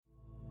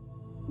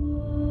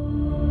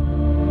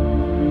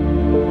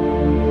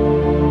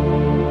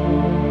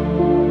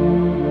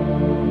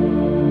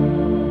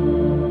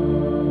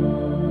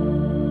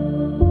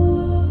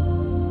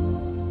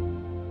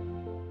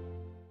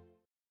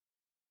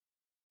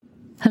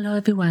Hello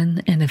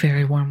everyone, and a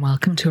very warm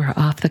welcome to our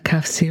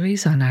off-the-cuff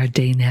series on our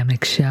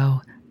DAYnamics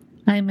show.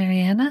 I'm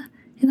Mariana,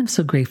 and I'm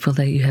so grateful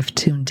that you have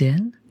tuned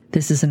in.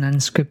 This is an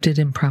unscripted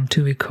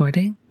impromptu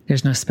recording.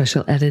 There's no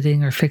special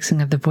editing or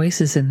fixing of the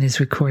voices in these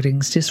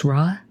recordings, just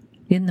raw,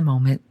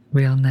 in-the-moment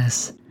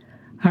realness.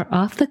 Our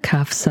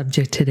off-the-cuff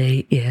subject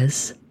today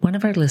is, one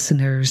of our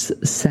listeners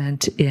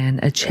sent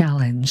in a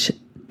challenge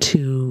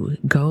to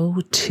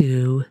go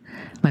to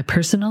my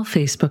personal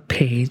Facebook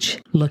page,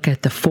 look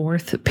at the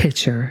fourth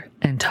picture,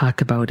 and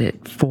talk about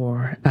it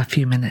for a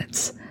few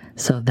minutes.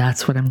 So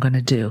that's what I'm going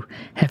to do.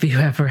 Have you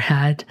ever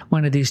had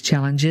one of these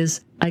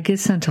challenges? I get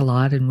sent a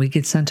lot and we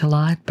get sent a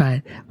lot,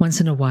 but once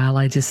in a while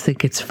I just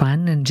think it's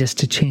fun and just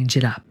to change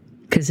it up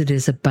because it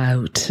is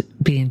about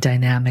being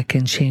dynamic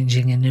and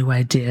changing and new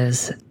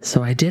ideas.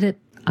 So I did it.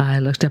 I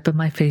looked up at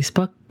my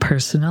Facebook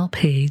personal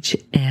page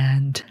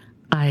and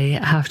I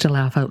have to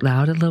laugh out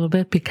loud a little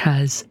bit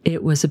because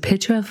it was a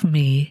picture of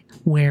me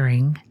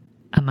wearing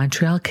a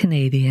Montreal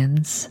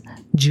Canadiens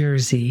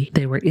jersey.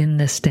 They were in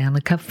the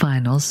Stanley Cup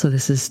Finals, so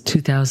this is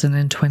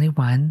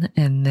 2021,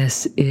 and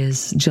this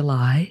is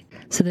July.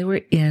 So they were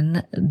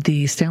in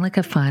the Stanley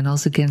Cup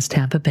Finals against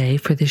Tampa Bay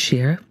for this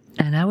year,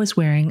 and I was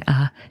wearing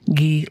a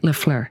Guy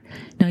Lafleur.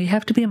 Now, you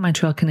have to be a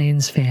Montreal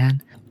Canadiens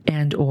fan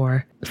and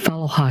or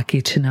follow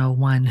hockey to know,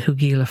 one, who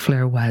Guy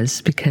Lafleur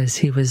was, because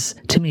he was,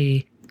 to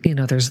me,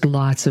 there's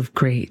lots of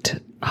great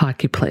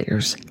hockey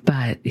players,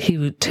 but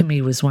he, to me,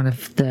 was one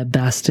of the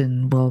best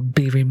and will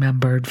be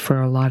remembered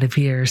for a lot of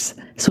years.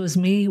 So it was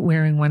me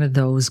wearing one of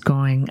those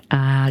going,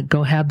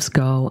 go Habs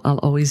go. I'll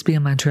always be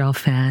a Montreal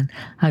fan.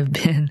 I've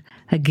been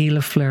a Guy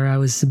Lafleur. I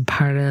was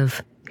part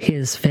of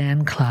his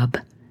fan club,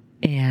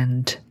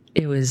 and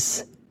it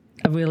was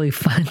a really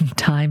fun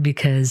time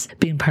because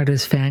being part of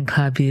his fan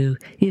club, you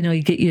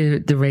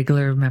get the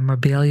regular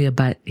memorabilia,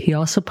 but he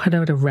also put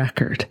out a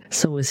record.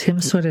 So it was him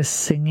sort of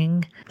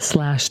singing /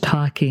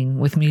 talking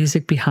with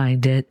music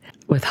behind it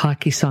with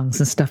hockey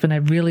songs and stuff. And I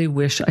really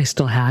wish I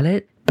still had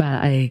it, but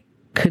I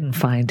couldn't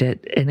find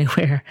it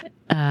anywhere.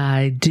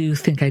 I do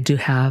think I do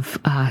have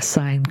a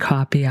signed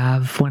copy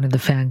of one of the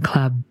fan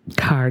club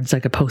cards,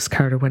 like a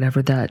postcard or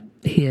whatever that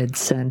he had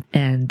sent.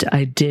 And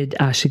I did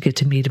actually get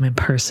to meet him in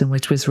person,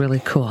 which was really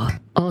cool.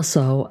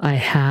 Also, I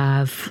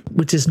have,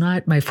 which is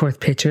not my fourth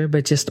picture,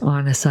 but just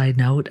on a side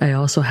note, I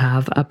also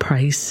have a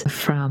Price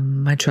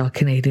from Montreal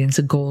Canadiens,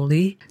 a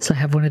goalie. So I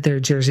have one of their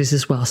jerseys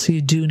as well. So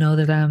you do know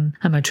that I'm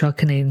a Montreal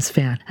Canadiens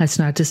fan. That's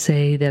not to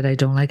say that I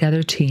don't like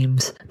other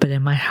teams, but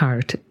in my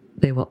heart,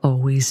 they will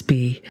always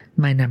be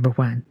my number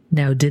one.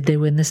 Now, did they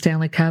win the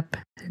Stanley Cup?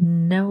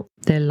 No,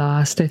 they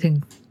lost, I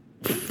think,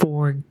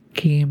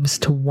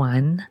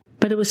 4-1,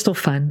 but it was still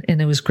fun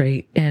and it was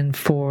great. And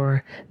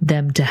for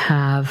them to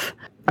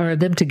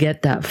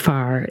get that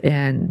far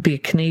and be a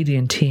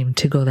Canadian team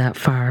to go that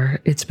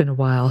far, it's been a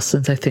while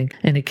since I think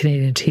any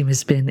Canadian team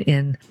has been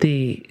in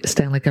the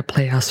Stanley Cup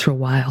playoffs for a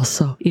while.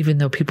 So even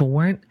though people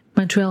weren't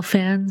Montreal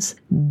fans,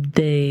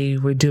 they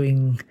were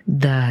doing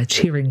the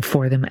cheering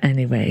for them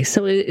anyway.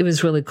 So it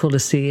was really cool to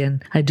see.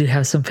 And I do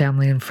have some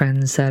family and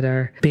friends that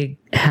are big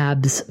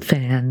Habs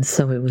fans.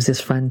 So it was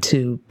just fun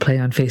to play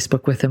on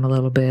Facebook with them a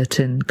little bit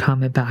and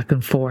comment back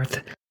and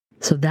forth.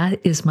 So that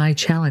is my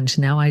challenge.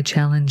 Now I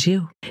challenge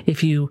you.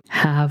 If you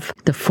have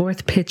the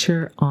fourth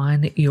picture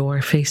on your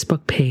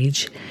Facebook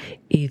page,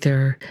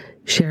 either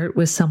share it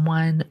with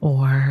someone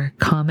or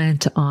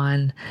comment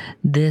on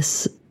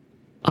this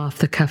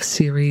off-the-cuff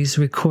series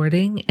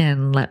recording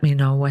and let me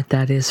know what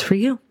that is for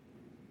you.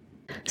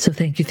 So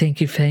thank you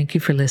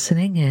for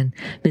listening, and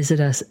visit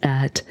us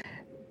at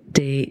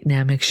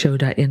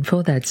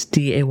DAYnamicsShow.info. That's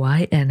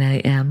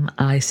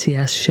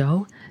DAYnamics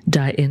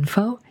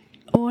show.info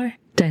or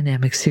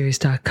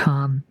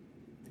DAYnamicsSeries.com,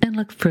 and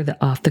look for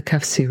the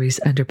off-the-cuff series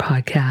under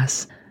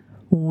podcasts.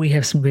 We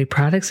have some great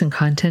products and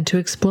content to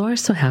explore,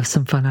 so have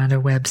some fun on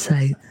our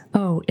website.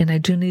 Oh, and I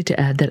do need to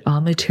add that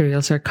all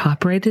materials are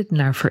copyrighted and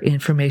are for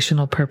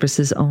informational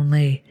purposes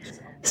only.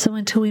 So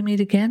until we meet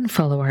again,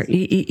 follow our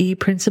EEE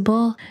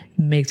principle,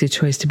 make the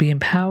choice to be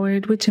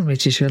empowered, which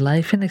enriches your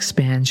life and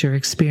expands your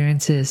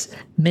experiences.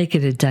 Make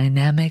it a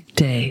dynamic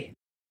day.